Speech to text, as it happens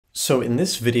So in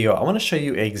this video, I want to show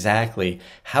you exactly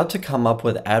how to come up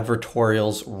with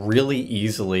advertorials really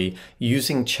easily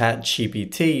using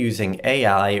ChatGPT, using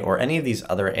AI, or any of these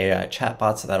other AI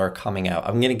chatbots that are coming out.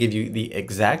 I'm going to give you the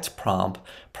exact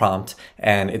prompt,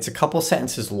 and it's a couple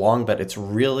sentences long, but it's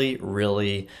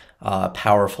really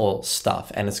powerful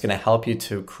stuff, and it's going to help you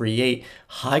to create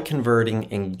high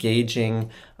converting,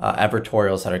 engaging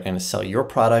advertorials that are going to sell your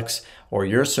products or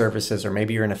your services, or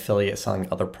maybe you're an affiliate selling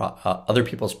other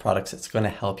people's products. It's going to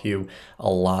help you a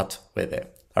lot with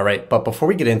it. All right, but before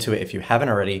we get into it, if you haven't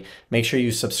already, make sure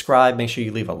you subscribe, make sure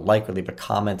you leave a like or leave a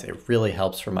comment. It really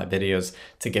helps for my videos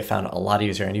to get found a lot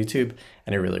easier on YouTube,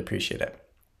 and I really appreciate it.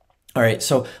 All right,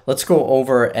 so let's go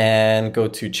over and go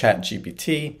to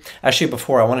ChatGPT. Actually,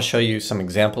 before, I want to show you some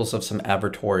examples of some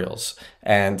advertorials,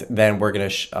 and then we're going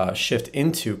to shift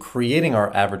into creating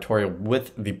our advertorial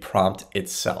with the prompt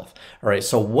itself. All right,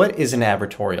 so what is an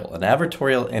advertorial? An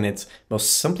advertorial in its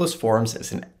most simplest forms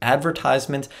is an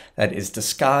advertisement that is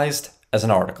disguised as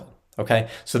an article. Okay,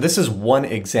 so this is one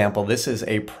example. This is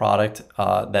a product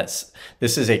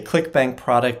this is a ClickBank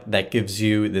product that gives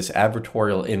you this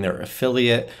advertorial in their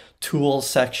affiliate tools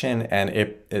section, and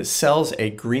it sells a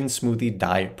green smoothie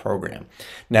diet program.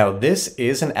 Now, this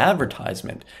is an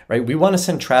advertisement, right? We want to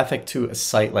send traffic to a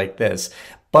site like this,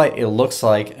 but it looks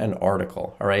like an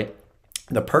article, all right?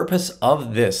 The purpose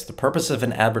of this, the purpose of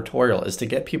an advertorial, is to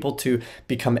get people to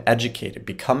become educated,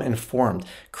 become informed,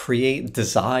 create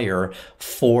desire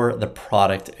for the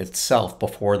product itself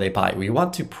before they buy. We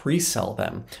want to pre-sell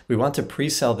them. We want to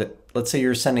pre-sell that. Let's say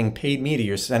you're sending paid media,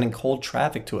 you're sending cold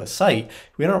traffic to a site.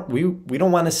 We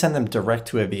don't want to send them direct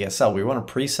to a VSL. We want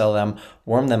to pre-sell them,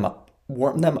 warm them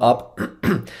up,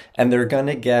 and you're going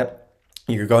to get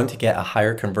a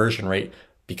higher conversion rate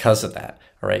because of that.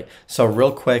 All right, so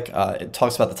real quick, it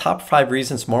talks about the top 5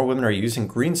 reasons more women are using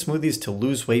green smoothies to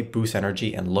lose weight, boost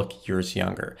energy, and look years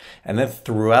younger. And then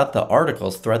throughout the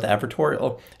articles, throughout the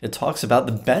advertorial, it talks about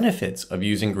the benefits of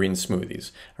using green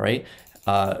smoothies. All right,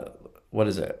 what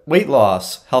is it? Weight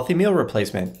loss, healthy meal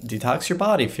replacement, detox your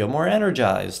body, feel more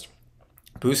energized,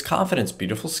 boost confidence,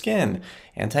 beautiful skin,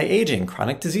 anti-aging,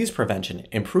 chronic disease prevention,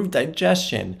 improved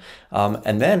digestion.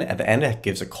 And then at the end, it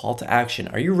gives a call to action.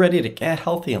 Are you ready to get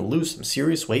healthy and lose some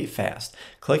serious weight fast?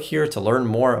 Click here to learn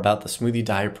more about the smoothie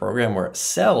diet program, where it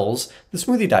sells the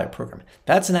smoothie diet program.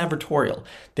 That's an advertorial.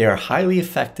 They are highly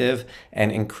effective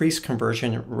and increase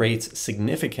conversion rates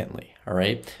significantly, all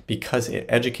right? Because it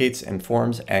educates,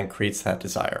 informs, and creates that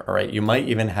desire, all right? You might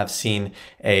even have seen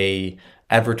a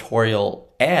advertorial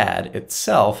ad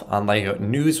itself on like a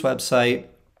news website.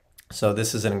 So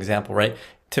this is an example, right?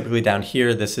 Typically down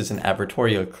here, this is an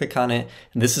advertorial. Click on it,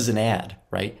 and this is an ad,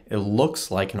 right? It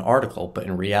looks like an article, but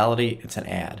in reality, it's an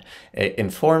ad. It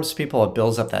informs people, it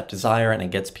builds up that desire, and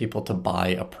it gets people to buy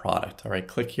a product. All right,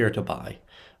 click here to buy.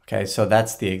 Okay, so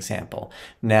that's the example.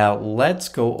 Now let's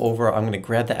go over, I'm gonna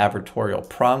grab the advertorial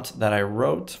prompt that I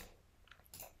wrote,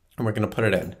 and we're going to put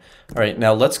it in. All right,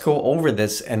 now let's go over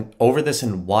this and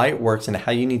why it works and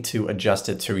how you need to adjust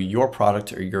it to your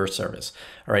product or your service.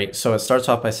 All right, so it starts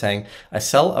off by saying, I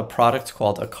sell a product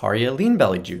called Acaria Lean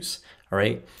Belly Juice. All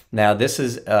right, now this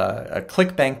is a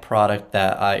ClickBank product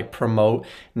that I promote.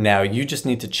 Now you just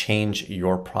need to change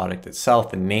your product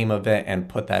itself, the name of it, and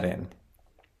put that in.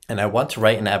 And I want to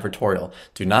write an advertorial.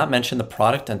 Do not mention the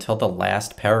product until the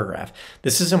last paragraph.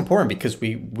 This is important because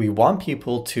we want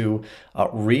people to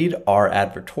read our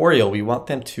advertorial. We want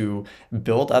them to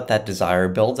build up that desire,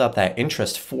 build up that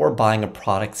interest for buying a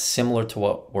product similar to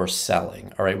what we're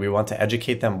selling. All right, we want to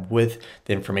educate them with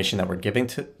the information that we're giving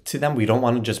to them. We don't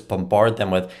want to just bombard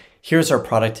them with, here's our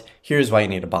product, here's why you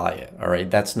need to buy it. All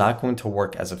right, that's not going to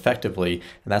work as effectively.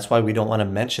 And that's why we don't want to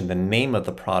mention the name of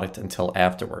the product until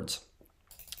afterwards.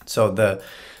 So the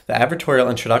advertorial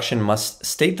introduction must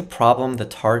state the problem the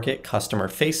target customer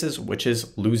faces, which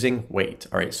is losing weight.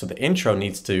 All right, so the intro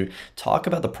needs to talk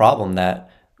about the problem that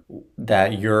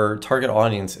your target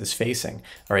audience is facing.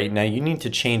 All right, now you need to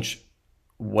change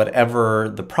whatever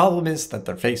the problem is that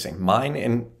they're facing. Mine,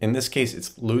 in this case,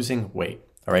 it's losing weight.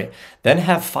 All right, then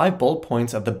have 5 bullet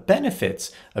points of the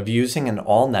benefits of using an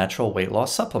all-natural weight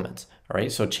loss supplement. All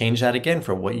right, so change that again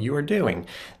for what you are doing.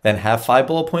 Then have 5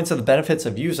 bullet points of the benefits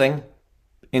of using,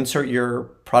 insert your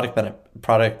product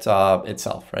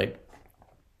itself, right?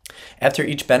 After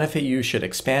each benefit, you should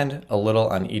expand a little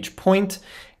on each point.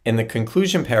 In the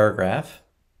conclusion paragraph,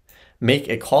 make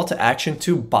a call to action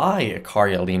to buy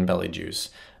Acaria Lean Belly Juice.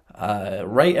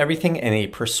 Write everything in a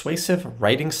persuasive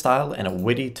writing style and a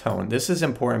witty tone. This is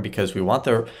important because we want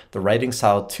the writing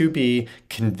style to be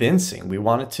convincing. We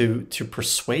want it to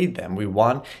persuade them. We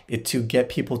want it to get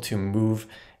people to move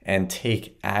and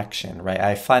take action, right?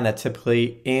 I find that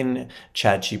typically in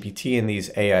ChatGPT and these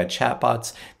AI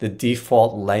chatbots, the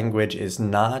default language is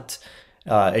not,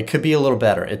 it could be a little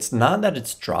better. It's not that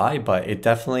it's dry, but it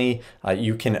definitely,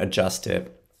 you can adjust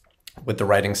it with the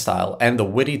writing style and the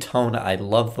witty tone. I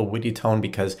love the witty tone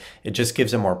because it just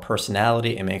gives it more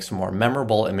personality. It makes it more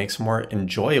memorable. It makes it more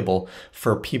enjoyable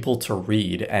for people to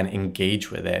read and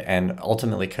engage with it and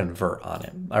ultimately convert on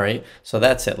it. All right, so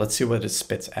that's it. Let's see what it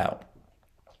spits out.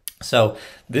 So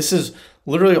this is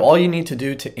literally all you need to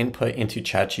do to input into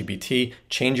ChatGPT,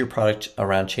 change your product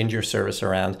around, change your service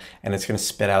around, and it's going to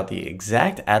spit out the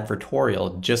exact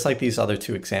advertorial, just like these other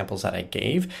two examples that I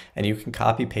gave. And you can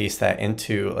copy paste that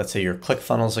into, let's say, your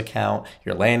ClickFunnels account,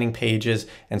 your landing pages,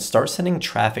 and start sending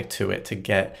traffic to it to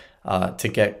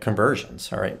get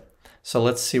conversions. All right. So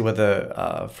let's see what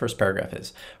the first paragraph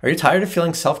is. Are you tired of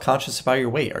feeling self-conscious about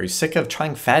your weight? Are you sick of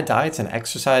trying fad diets and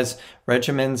exercise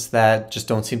regimens that just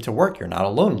don't seem to work? You're not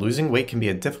alone. Losing weight can be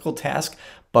a difficult task,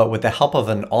 but with the help of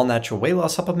an all-natural weight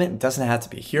loss supplement, it doesn't have to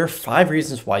be. Here are 5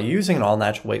 reasons why using an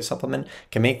all-natural weight supplement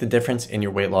can make the difference in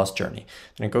your weight loss journey.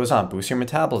 And it goes on, boost your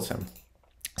metabolism,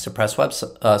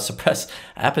 suppress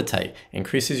appetite,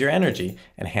 increases your energy,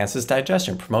 enhances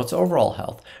digestion, promotes overall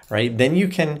health, right? Then you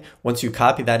can, once you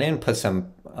copy that in, put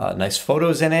some nice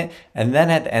photos in it, and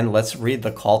then at the end, let's read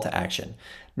the call to action.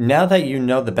 Now that you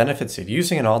know the benefits of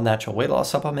using an all-natural weight loss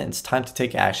supplement, it's time to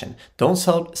take action. Don't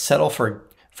settle for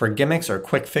gimmicks or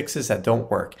quick fixes that don't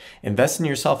work. Invest in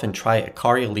yourself and try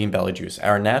Acaria Lean Belly Juice,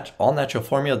 our all-natural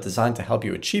formula designed to help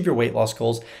you achieve your weight loss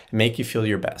goals and make you feel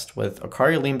your best. With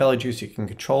Acaria Lean Belly Juice, you can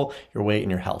control your weight and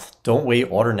your health. Don't wait,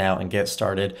 order now and get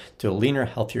started to a leaner,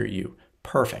 healthier you.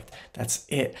 Perfect. That's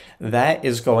it. That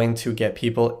is going to get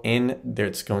people in there.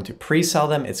 It's going to pre-sell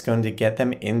them. It's going to get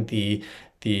them in the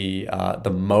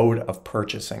mode of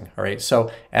purchasing. All right. So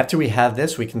after we have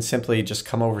this, we can simply just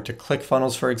come over to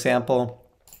ClickFunnels, for example,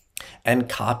 and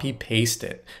copy paste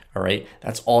it. All right,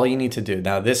 that's all you need to do.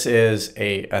 Now this is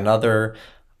another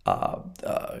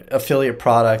affiliate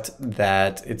product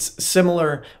that it's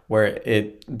similar, where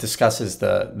it discusses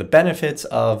the benefits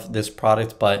of this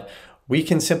product, but we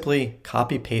can simply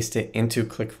copy paste it into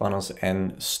ClickFunnels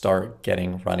and start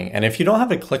getting running. And if you don't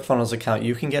have a ClickFunnels account,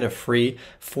 you can get a free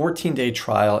 14-day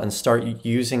trial and start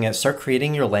using it, start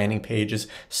creating your landing pages,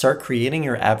 start creating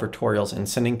your advertorials and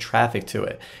sending traffic to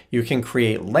it. You can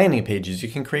create landing pages, you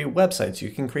can create websites, you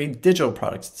can create digital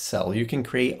products to sell, you can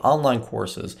create online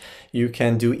courses, you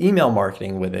can do email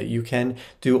marketing with it, you can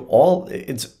do all,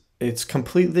 it's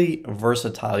completely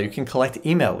versatile. You can collect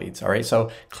email leads, all right?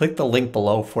 So click the link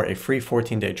below for a free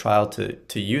 14-day trial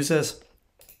to use this.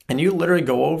 And you literally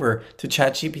go over to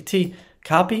ChatGPT,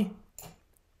 copy,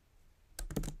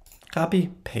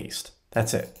 paste.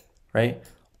 That's it, right?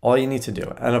 All you need to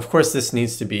do. And of course, this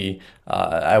needs to be,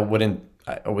 I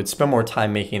would spend more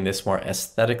time making this more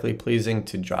aesthetically pleasing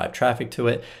to drive traffic to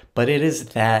it, but it is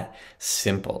that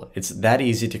simple. It's that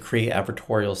easy to create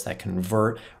advertorials that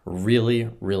convert really,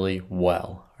 really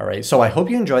well. All right, so I hope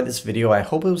you enjoyed this video. I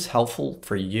hope it was helpful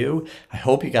for you. I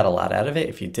hope you got a lot out of it.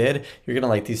 If you did, you're gonna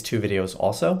like these 2 videos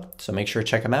also. So make sure to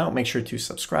check them out. Make sure to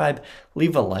subscribe,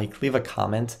 leave a like, leave a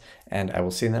comment, and I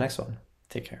will see you in the next one.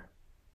 Take care.